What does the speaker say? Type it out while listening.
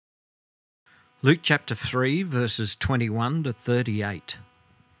Luke chapter 3, verses 21 to 38.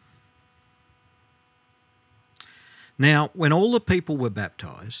 Now, when all the people were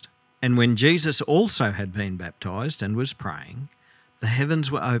baptized, and when Jesus also had been baptized and was praying, the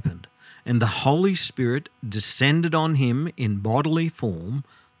heavens were opened, and the Holy Spirit descended on him in bodily form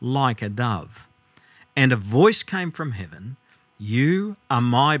like a dove. And a voice came from heaven, "You are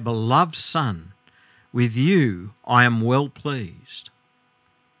my beloved Son. With you I am well pleased."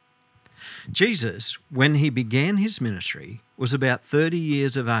 Jesus, when he began his ministry, was about 30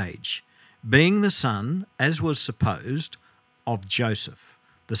 years of age, being the son, as was supposed, of Joseph,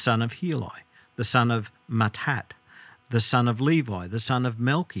 the son of Heli, the son of Matthat, the son of Levi, the son of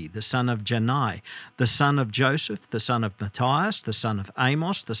Melchi, the son of Janai, the son of Joseph, the son of Matthias, the son of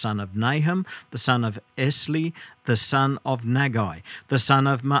Amos, the son of Nahum, the son of Esli, the son of Nagai, the son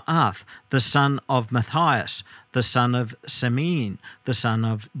of Maath, the son of Matthias, the son of Semein, the son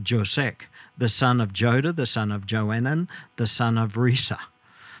of Josek, the son of Joda, the son of Joanan, the son of Risa,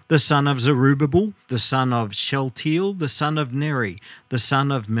 the son of Zerubbabel, the son of Shealtiel, the son of Neri, the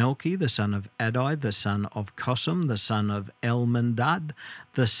son of Melchi, the son of Adai, the son of Cosam, the son of Elmendad,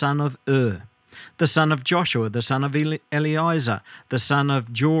 the son of the son of Joshua, the son of Eliezer, the son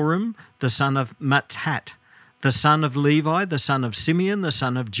of Joram, the son of Matthat, the son of Levi, the son of Simeon, the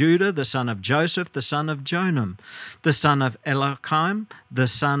son of Judah, the son of Joseph, the son of Jonam, the son of Eliakim, the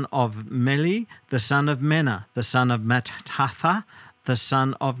son of Meli, the son of Menah, the son of Mattatha, the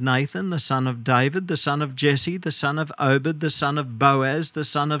son of Nathan, the son of David, the son of Jesse, the son of Obed, the son of Boaz, the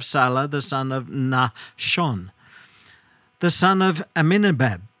son of Salah, the son of Nahshon, the son of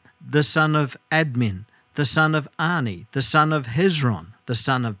Aminabab, the son of Admin, the son of Ani, the son of Hezron, the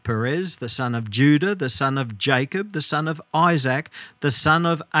son of Perez, the son of Judah, the son of Jacob, the son of Isaac, the son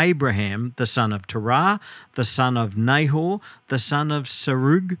of Abraham, the son of Terah, the son of Nahor, the son of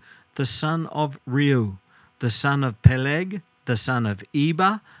Serug, the son of Reu, the son of Peleg, the son of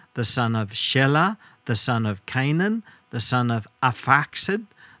Eber, the son of Shelah, the son of Canaan, the son of Aphaxad,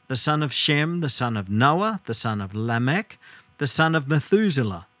 the son of Shem, the son of Noah, the son of Lamech, the son of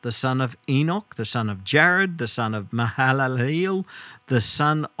Methuselah, the son of Enoch, the son of Jared, the son of Mahalaleel, the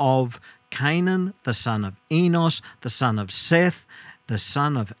son of Canaan, the son of Enos, the son of Seth, the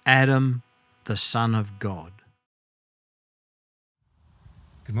son of Adam, the son of God.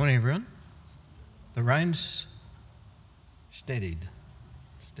 Good morning, everyone. The rain's steadied.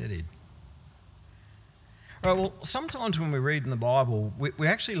 Right, well, sometimes when we read in the Bible, we're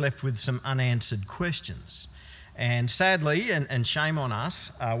actually left with some unanswered questions. And sadly, and shame on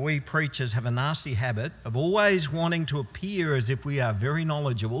us, we preachers have a nasty habit of always wanting to appear as if we are very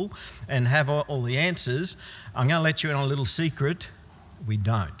knowledgeable and have all the answers. I'm going to let you in on a little secret. We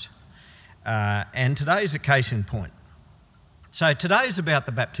don't. And today's a case in point. So today is about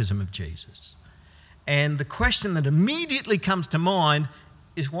the baptism of Jesus. And the question that immediately comes to mind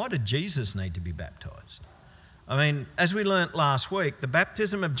is, why did Jesus need to be baptised? I mean, as we learnt last week, the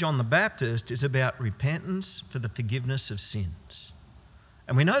baptism of John the Baptist is about repentance for the forgiveness of sins.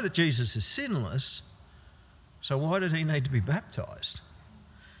 And we know that Jesus is sinless, so why did he need to be baptised?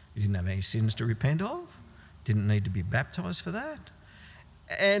 He didn't have any sins to repent of, didn't need to be baptised for that.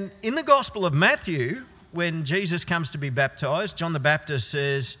 And in the Gospel of Matthew, when Jesus comes to be baptised, John the Baptist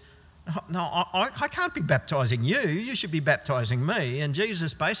says, "No, I can't be baptising you. You should be baptising me." And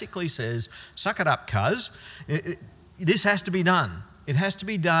Jesus basically says, "Suck it up, cuz. This has to be done. It has to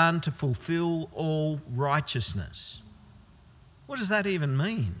be done to fulfil all righteousness." What does that even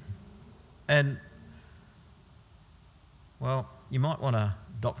mean? And, well, you might want to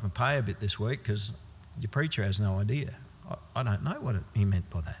dock my pay a bit this week because your preacher has no idea. I don't know what he meant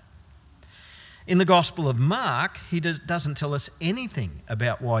by that. In the Gospel of Mark, he doesn't tell us anything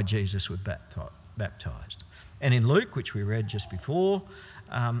about why Jesus was baptised. And in Luke, which we read just before,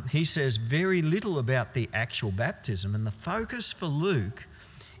 he says very little about the actual baptism. And the focus for Luke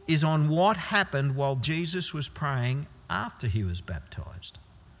is on what happened while Jesus was praying after he was baptised.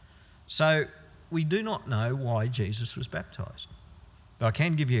 So we do not know why Jesus was baptised. But I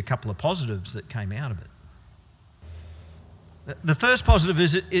can give you a couple of positives that came out of it. The first positive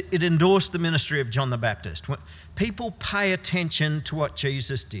is it endorsed the ministry of John the Baptist. When people pay attention to what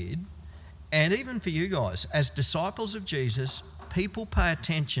Jesus did, and even for you guys, as disciples of Jesus, people pay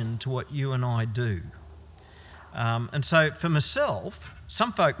attention to what you and I do. And so for myself,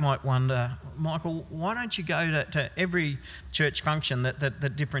 some folk might wonder, Michael, why don't you go to every church function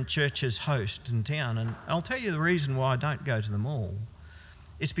that different churches host in town? And I'll tell you the reason why I don't go to them all.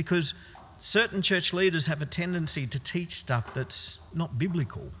 It's because certain church leaders have a tendency to teach stuff that's not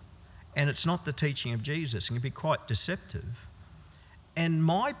biblical, and it's not the teaching of Jesus, and can be quite deceptive. And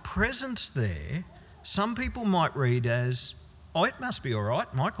my presence there, some people might read as, oh, it must be all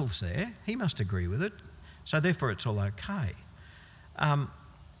right. Michael's there. He must agree with it. So therefore it's all okay.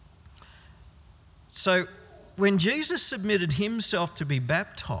 So when Jesus submitted himself to be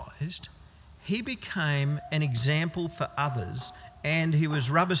baptised, he became an example for others, and he was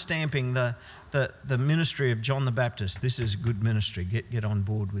rubber stamping the ministry of John the Baptist. This is good ministry. Get on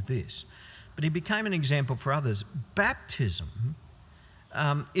board with this. But he became an example for others. Baptism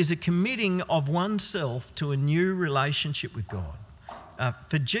is a committing of oneself to a new relationship with God.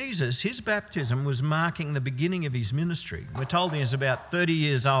 For Jesus, his baptism was marking the beginning of his ministry. We're told he was about 30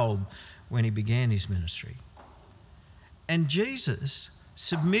 years old when he began his ministry. And Jesus,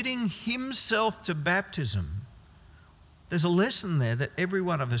 submitting himself to baptism, there's a lesson there that every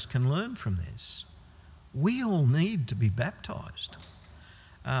one of us can learn from this. We all need to be baptised.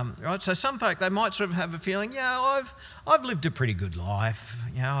 Right? So some folk, they might sort of have a feeling, I've lived a pretty good life.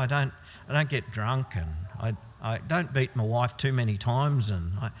 I don't get drunk, and I don't beat my wife too many times,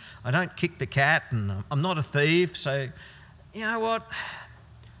 and I don't kick the cat, and I'm not a thief. So, you know what?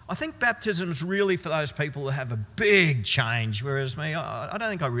 I think baptism is really for those people who have a big change, whereas me, I don't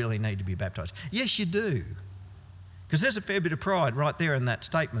think I really need to be baptised. Yes, you do. Because there's a fair bit of pride right there in that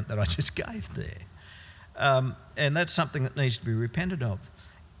statement that I just gave there. And that's something that needs to be repented of.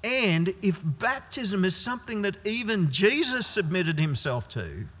 And if baptism is something that even Jesus submitted himself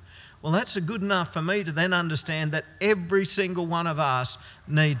to, well, that's good enough for me to then understand that every single one of us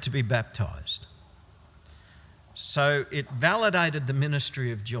need to be baptised. So it validated the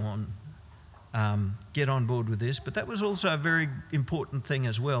ministry of John. Get on board with this. But that was also a very important thing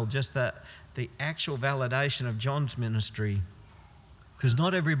as well, just that the actual validation of John's ministry, because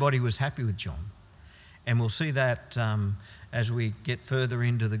not everybody was happy with John. And we'll see that as we get further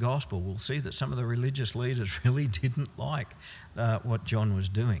into the gospel. We'll see that some of the religious leaders really didn't like what John was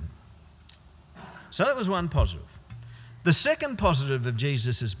doing. So that was one positive. The second positive of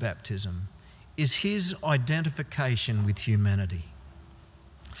Jesus' baptism is his identification with humanity.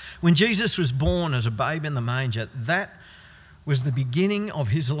 When Jesus was born as a babe in the manger, that was the beginning of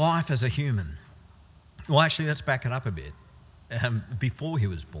his life as a human. Well, actually, let's back it up a bit. Before he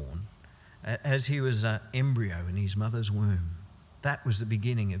was born, as he was an embryo in his mother's womb, that was the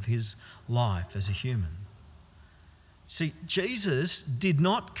beginning of his life as a human. See, Jesus did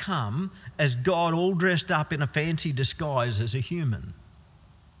not come as God all dressed up in a fancy disguise as a human.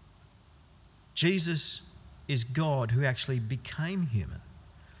 Jesus is God who actually became human.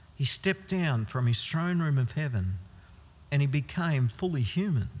 He stepped down from his throne room of heaven and he became fully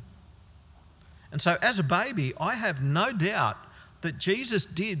human. And so as a baby, I have no doubt that Jesus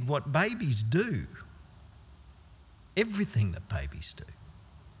did what babies do. Everything that babies do.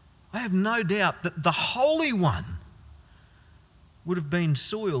 I have no doubt that the Holy One would have been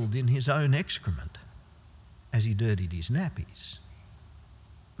soiled in his own excrement as he dirtied his nappies.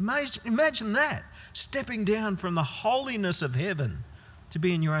 Imagine that, stepping down from the holiness of heaven to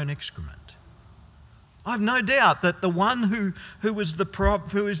be in your own excrement. I have no doubt that the one who is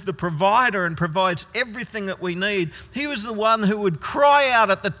the provider and provides everything that we need, he was the one who would cry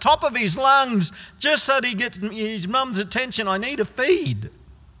out at the top of his lungs just so that he gets his mum's attention, I need a feed.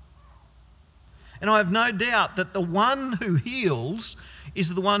 And I have no doubt that the one who heals is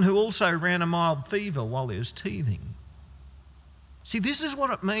the one who also ran a mild fever while he was teething. See, this is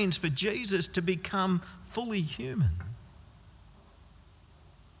what it means for Jesus to become fully human.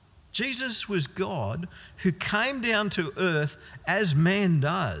 Jesus was God who came down to earth as man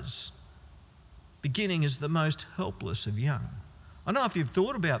does, beginning as the most helpless of young. I don't know if you've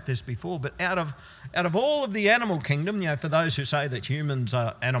thought about this before, but out of all of the animal kingdom, for those who say that humans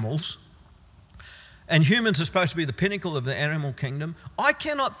are animals, and humans are supposed to be the pinnacle of the animal kingdom, I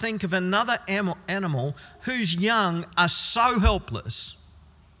cannot think of another animal whose young are so helpless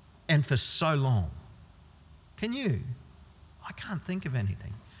and for so long. Can you? I can't think of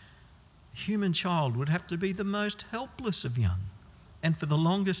anything. A human child would have to be the most helpless of young and for the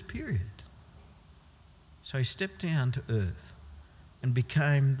longest period. So he stepped down to earth and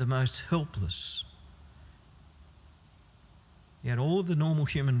became the most helpless. He had all of the normal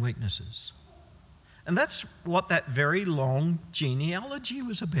human weaknesses. And that's what that very long genealogy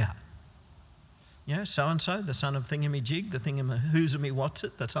was about. So-and-so, the son of thingamajig, the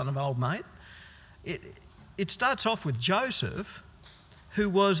thingamahoosamewhatsit, the son of old mate. It starts off with Joseph, who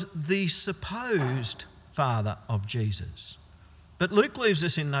was the supposed father of Jesus. But Luke leaves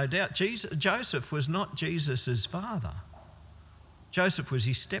us in no doubt. Joseph was not Jesus' father. Joseph was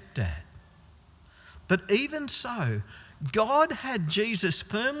his stepdad. But even so, God had Jesus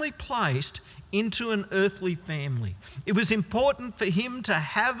firmly placed into an earthly family. It was important for him to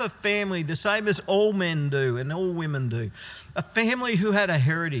have a family the same as all men do and all women do. A family who had a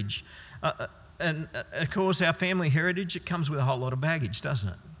heritage. And of course, our family heritage, it comes with a whole lot of baggage, doesn't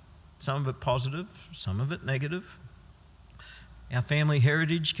it? Some of it positive, some of it negative. Our family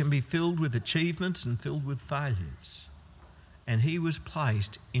heritage can be filled with achievements and filled with failures. And he was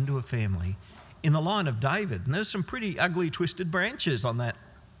placed into a family in the line of David. And there's some pretty ugly, twisted branches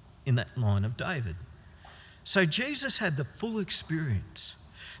in that line of David. So Jesus had the full experience.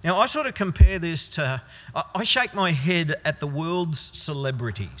 Now, I sort of compare this to, I shake my head at the world's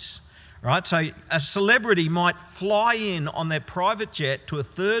celebrities, right? So a celebrity might fly in on their private jet to a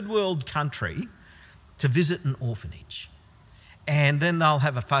third world country to visit an orphanage. And then they'll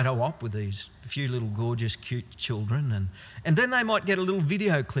have a photo op with these few little gorgeous, cute children. And then they might get a little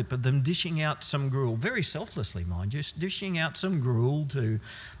video clip of them dishing out some gruel, very selflessly, mind you, dishing out some gruel to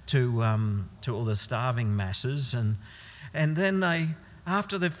all the starving masses. And then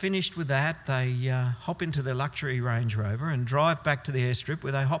after they've finished with that, they hop into their luxury Range Rover and drive back to the airstrip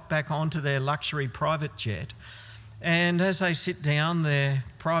where they hop back onto their luxury private jet. And as they sit down, their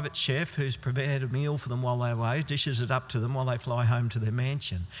private chef, who's prepared a meal for them while they're away, dishes it up to them while they fly home to their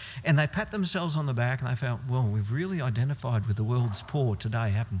mansion. And they pat themselves on the back and they felt, well, we've really identified with the world's poor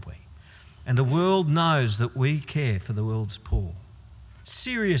today, haven't we? And the world knows that we care for the world's poor.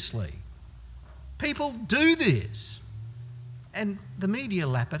 Seriously. People do this. And the media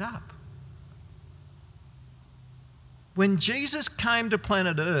lap it up. When Jesus came to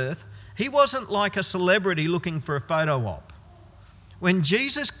planet Earth, he wasn't like a celebrity looking for a photo op. When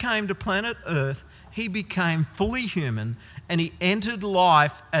Jesus came to planet Earth, he became fully human and he entered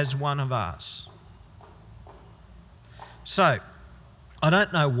life as one of us. So, I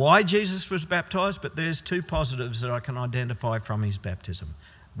don't know why Jesus was baptised, but there's two positives that I can identify from his baptism.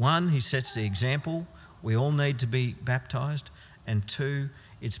 One, he sets the example. We all need to be baptised. And two,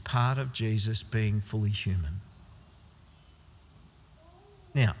 it's part of Jesus being fully human.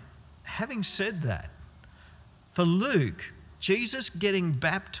 Now, having said that, for Luke, Jesus getting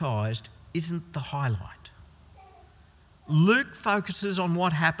baptised isn't the highlight. Luke focuses on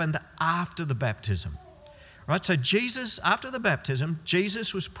what happened after the baptism. Right? So Jesus, after the baptism,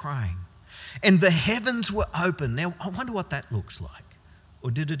 Jesus was praying. And the heavens were open. Now, I wonder what that looks like.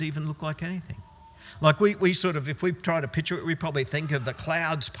 Or did it even look like anything? Like we sort of, if we try to picture it, we probably think of the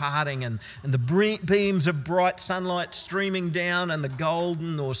clouds parting and the beams of bright sunlight streaming down and the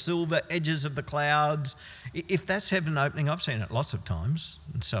golden or silver edges of the clouds. If that's heaven opening, I've seen it lots of times,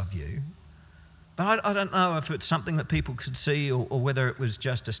 and so have you. But I don't know if it's something that people could see or whether it was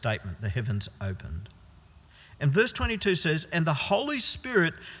just a statement, the heavens opened. And verse 22 says, and the Holy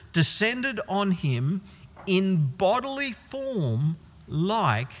Spirit descended on him in bodily form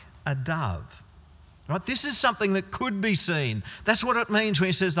like a dove. Right? This is something that could be seen. That's what it means when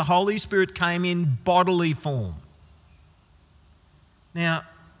he says the Holy Spirit came in bodily form. Now,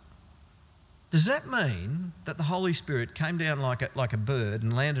 does that mean that the Holy Spirit came down like a bird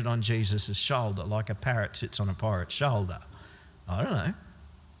and landed on Jesus' shoulder like a parrot sits on a pirate's shoulder? I don't know.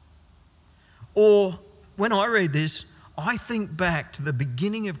 Or when I read this, I think back to the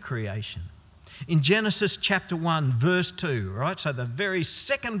beginning of creation. In Genesis chapter 1, verse 2, right? So the very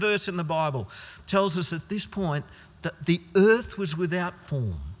second verse in the Bible tells us at this point that the earth was without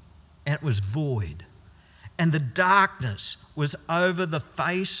form and it was void. And the darkness was over the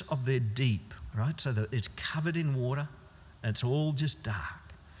face of the deep, right? So that it's covered in water and it's all just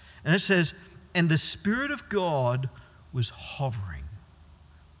dark. And it says, and the Spirit of God was hovering.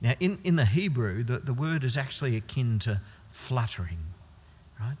 Now, in the Hebrew, the word is actually akin to fluttering.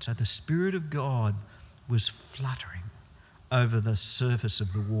 Right? So the Spirit of God was fluttering over the surface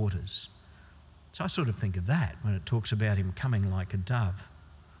of the waters. So I sort of think of that when it talks about him coming like a dove.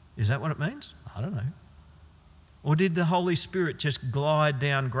 Is that what it means? I don't know. Or did the Holy Spirit just glide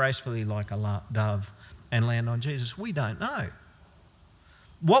down gracefully like a dove and land on Jesus? We don't know.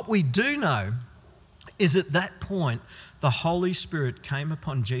 What we do know is at that point, the Holy Spirit came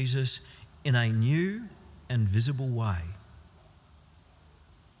upon Jesus in a new and visible way.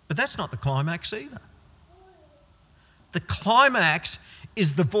 But that's not the climax either. The climax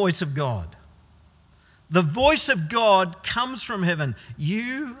is the voice of God. The voice of God comes from heaven.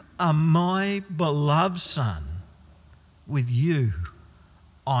 You are my beloved Son. With you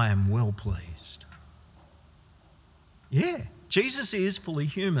I am well pleased. Yeah, Jesus is fully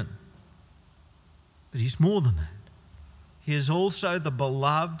human. But he's more than that. He is also the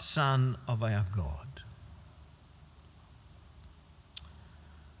beloved Son of our God.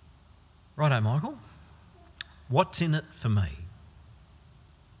 Righto, Michael. What's in it for me?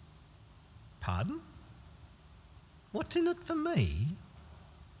 Pardon? What's in it for me?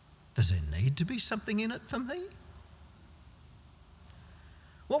 Does there need to be something in it for me?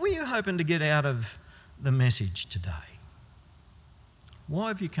 What were you hoping to get out of the message today? Why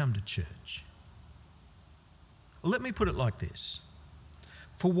have you come to church? Well, let me put it like this.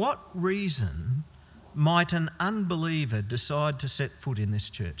 For what reason might an unbeliever decide to set foot in this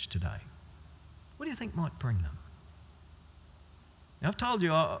church today? What do you think might bring them? Now, I've told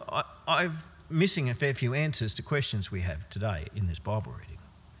you I'm missing a fair few answers to questions we have today in this Bible reading.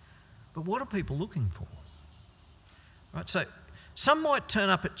 But what are people looking for? Right, so some might turn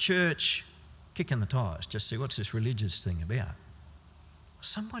up at church kicking the tires, just see what's this religious thing about.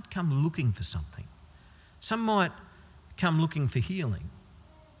 Some might come looking for something. Some might come looking for healing.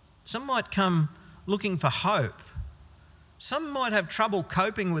 Some might come looking for hope. Some might have trouble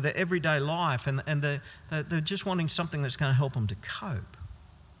coping with their everyday life and they're just wanting something that's going to help them to cope.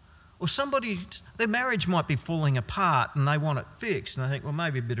 Or their marriage might be falling apart and they want it fixed and they think, well,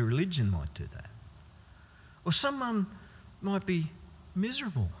 maybe a bit of religion might do that. Or someone might be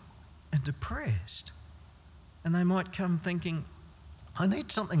miserable and depressed and they might come thinking, I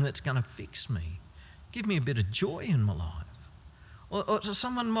need something that's going to fix me, give me a bit of joy in my life. Or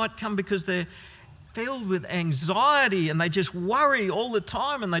someone might come because they're filled with anxiety and they just worry all the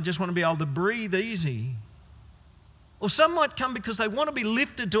time and they just want to be able to breathe easy. Or some might come because they want to be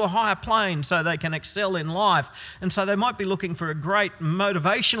lifted to a higher plane so they can excel in life. And so they might be looking for a great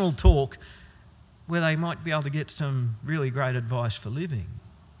motivational talk where they might be able to get some really great advice for living.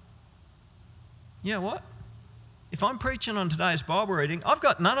 You know what? If I'm preaching on today's Bible reading, I've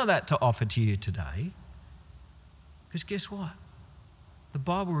got none of that to offer to you today. Because guess what? The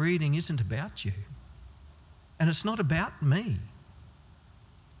Bible reading isn't about you. And it's not about me.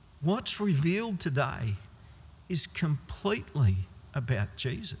 What's revealed today is completely about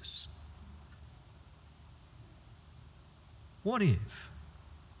Jesus. What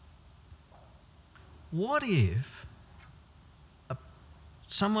if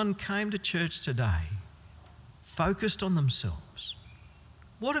someone came to church today focused on themselves?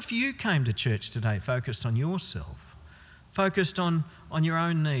 What if you came to church today focused on yourself, focused on your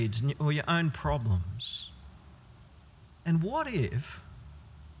own needs or your own problems? And what if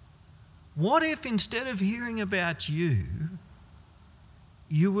instead of hearing about you,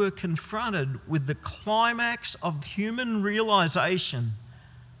 you were confronted with the climax of human realization?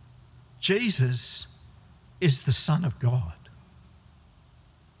 Jesus is the Son of God.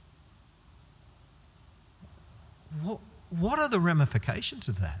 What are the ramifications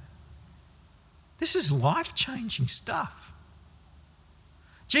of that? This is life-changing stuff.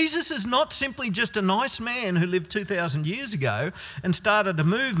 Jesus is not simply just a nice man who lived 2,000 years ago and started a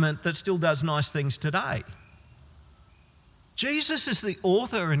movement that still does nice things today. Jesus is the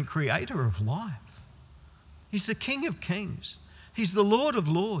author and creator of life. He's the King of Kings. He's the Lord of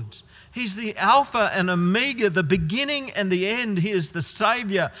Lords. He's the Alpha and Omega, the beginning and the end. He is the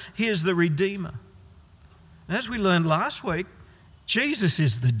Saviour. He is the Redeemer. And as we learned last week, Jesus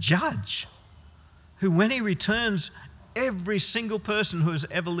is the judge who, when he returns, every single person who has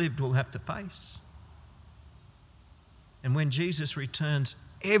ever lived will have to face. And when Jesus returns,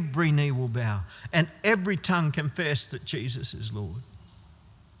 every knee will bow and every tongue confess that Jesus is Lord.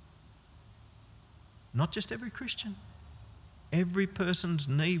 Not just every Christian. Every person's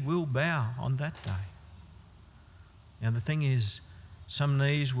knee will bow on that day. Now the thing is, some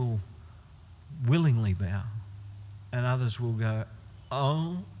knees will willingly bow and others will go,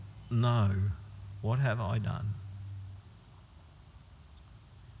 oh no, what have I done?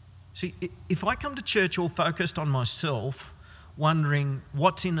 See, if I come to church all focused on myself, wondering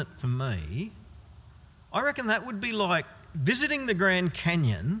what's in it for me, I reckon that would be like visiting the Grand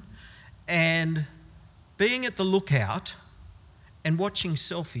Canyon and being at the lookout and watching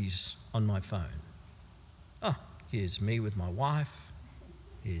selfies on my phone. Oh, here's me with my wife.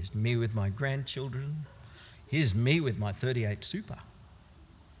 Here's me with my grandchildren. Here's me with my 38 Super.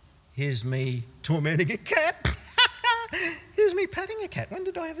 Here's me tormenting a cat. Here's me patting a cat. When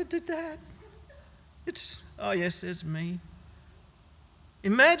did I ever do that? Oh yes, there's me.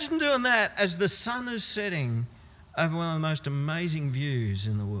 Imagine doing that as the sun is setting over one of the most amazing views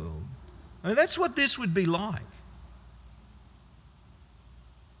in the world. I mean, that's what this would be like.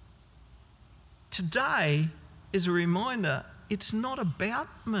 Today is a reminder, it's not about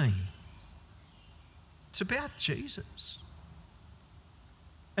me. It's about Jesus.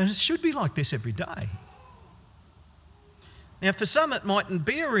 And it should be like this every day. Now, for some, it mightn't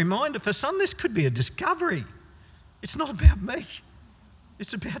be a reminder. For some, this could be a discovery. It's not about me.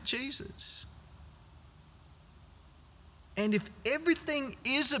 It's about Jesus. And if everything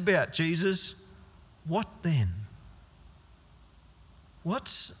is about Jesus, what then?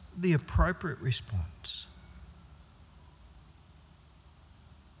 What's the appropriate response?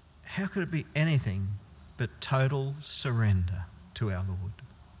 How could it be anything but total surrender to our Lord?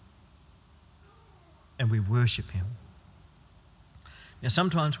 And we worship him. Now,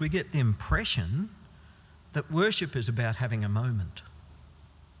 sometimes we get the impression that worship is about having a moment.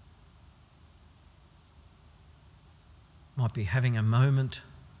 Might be having a moment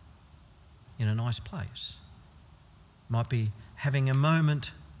in a nice place. Might be having a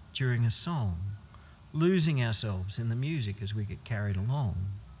moment during a song, losing ourselves in the music as we get carried along.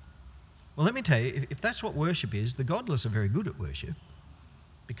 Well, let me tell you, if that's what worship is, the godless are very good at worship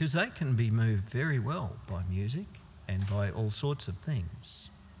because they can be moved very well by music and by all sorts of things.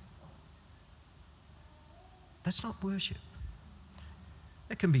 That's not worship.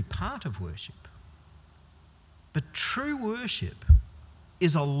 It can be part of worship. But true worship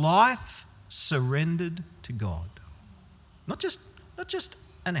is a life surrendered to God. Not just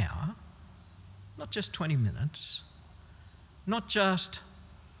an hour, not just 20 minutes, not just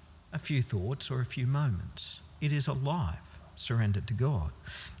a few thoughts or a few moments. It is a life surrendered to God.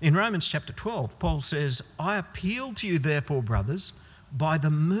 In Romans chapter 12, Paul says, I appeal to you therefore, brothers, by the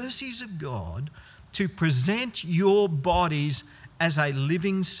mercies of God, to present your bodies as a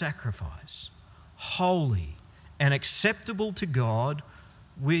living sacrifice, holy and acceptable to God,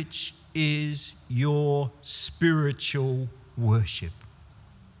 which is your spiritual worship.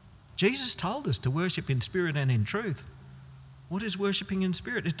 Jesus told us to worship in spirit and in truth. What is worshipping in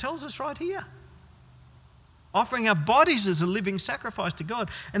spirit? It tells us right here. Offering our bodies as a living sacrifice to God.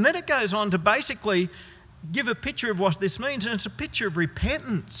 And then it goes on to basically give a picture of what this means, and it's a picture of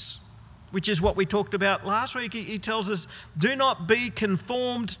repentance, which is what we talked about last week. He tells us, do not be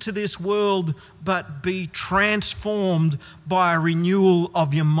conformed to this world, but be transformed by a renewal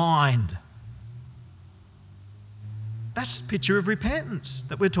of your mind. That's the picture of repentance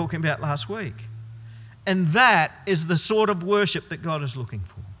that we're talking about last week. And that is the sort of worship that God is looking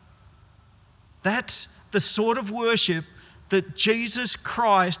for. That's the sort of worship that Jesus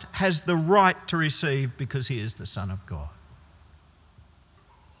Christ has the right to receive because he is the Son of God.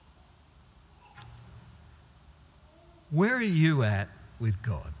 Where are you at with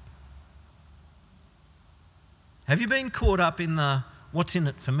God? Have you been caught up in the what's in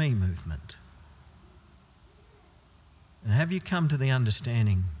it for me movement? And have you come to the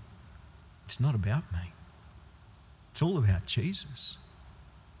understanding it's not about me? It's all about Jesus.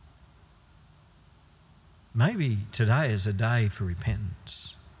 Maybe today is a day for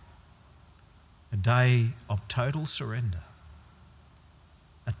repentance, a day of total surrender,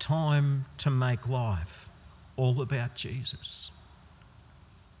 a time to make life all about Jesus.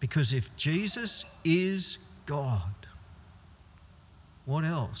 Because if Jesus is God, what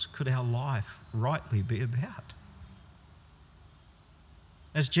else could our life rightly be about?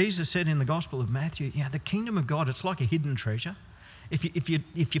 As Jesus said in the Gospel of Matthew, the kingdom of God, it's like a hidden treasure. If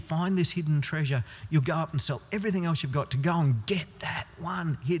you find this hidden treasure, you'll go up and sell everything else you've got to go and get that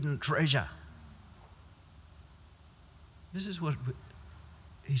one hidden treasure. This is what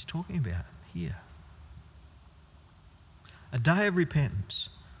he's talking about here. A day of repentance,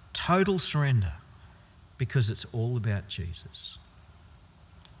 total surrender, because it's all about Jesus.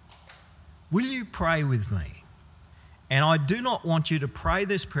 Will you pray with me? And I do not want you to pray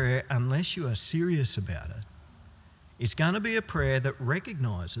this prayer unless you are serious about it. It's going to be a prayer that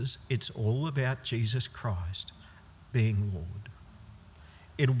recognises it's all about Jesus Christ being Lord.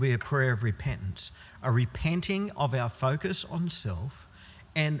 It'll be a prayer of repentance, a repenting of our focus on self,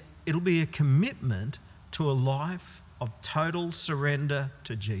 and it'll be a commitment to a life of total surrender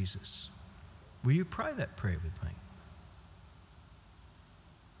to Jesus. Will you pray that prayer with me?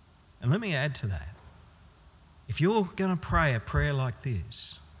 And let me add to that. If you're going to pray a prayer like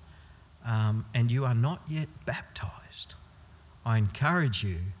this, and you are not yet baptised, I encourage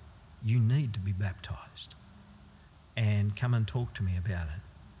you, you need to be baptised. And come and talk to me about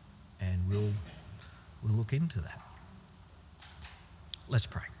it, and we'll look into that. Let's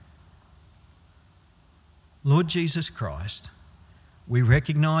pray. Lord Jesus Christ, we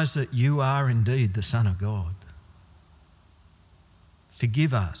recognise that you are indeed the Son of God.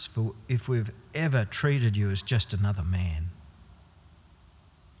 Forgive us for if we've ever treated you as just another man.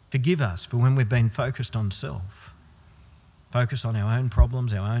 Forgive us for when we've been focused on self, focused on our own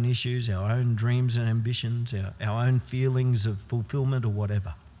problems, our own issues, our own dreams and ambitions, our own feelings of fulfilment or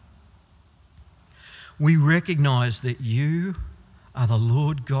whatever. We recognise that you are the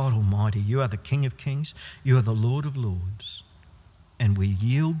Lord God Almighty. You are the King of Kings. You are the Lord of Lords. And we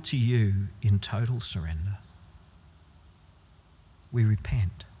yield to you in total surrender. we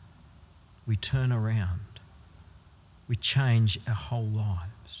repent. We turn around. We change our whole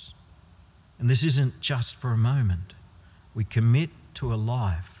lives. And this isn't just for a moment. We commit to a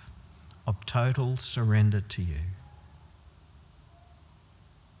life of total surrender to you.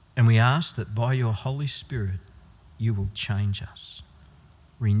 And we ask that by your Holy Spirit, you will change us,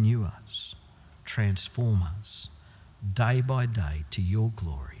 renew us, transform us day by day to your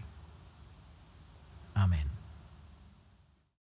glory. Amen.